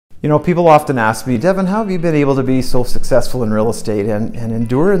You know, people often ask me, Deven, how have you been able to be so successful in real estate and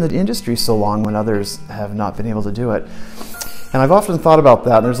endure in the industry so long when others have not been able to do it? And I've often thought about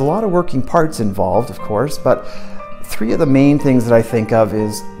that. There's a lot of working parts involved, of course, but three of the main things that I think of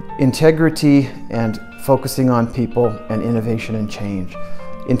is integrity and focusing on people and innovation and change.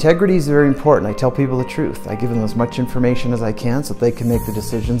 Integrity is very important. I tell people the truth. I give them as much information as I can so that they can make the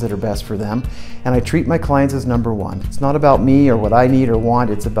decisions that are best for them. And I treat my clients as number one. It's not about me or what I need or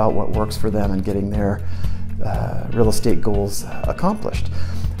want. It's about what works for them and getting their real estate goals accomplished.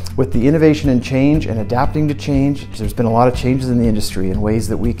 With the innovation and change and adapting to change, there's been a lot of changes in the industry in ways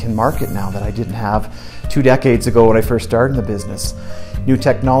that we can market now that I didn't have 2 decades ago when I first started in the business. New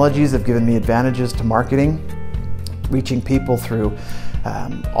technologies have given me advantages to marketing, reaching people through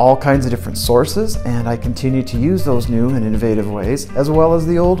all kinds of different sources, and I continue to use those new and innovative ways as well as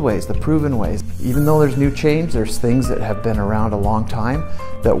the old ways, the proven ways. Even though there's new change, there's things that have been around a long time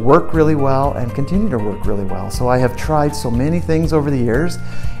that work really well and continue to work really well. So I have tried so many things over the years,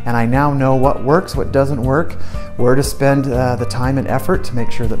 and I now know what works, what doesn't work, where to spend the time and effort to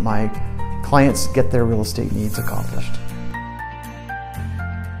make sure that my clients get their real estate needs accomplished.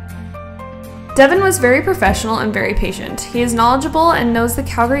 Deven was very professional and very patient. He is knowledgeable and knows the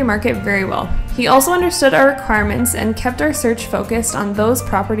Calgary market very well. He also understood our requirements and kept our search focused on those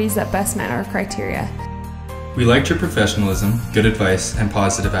properties that best met our criteria. We liked your professionalism, good advice, and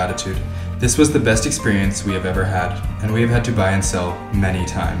positive attitude. This was the best experience we have ever had, and we have had to buy and sell many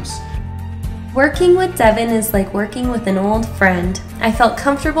times. Working with Deven is like working with an old friend. I felt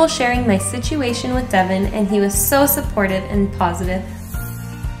comfortable sharing my situation with Deven, and he was so supportive and positive.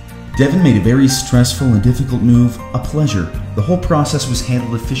 Deven made a very stressful and difficult move a pleasure. The whole process was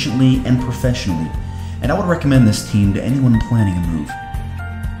handled efficiently and professionally, and I would recommend this team to anyone planning a move.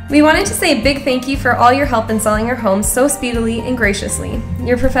 We wanted to say a big thank you for all your help in selling your home so speedily and graciously.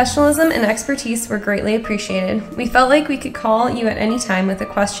 Your professionalism and expertise were greatly appreciated. We felt like we could call you at any time with a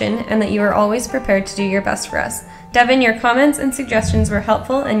question and that you were always prepared to do your best for us. Deven, your comments and suggestions were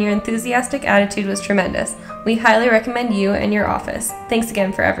helpful and your enthusiastic attitude was tremendous. We highly recommend you and your office. Thanks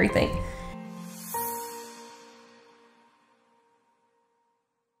again for everything.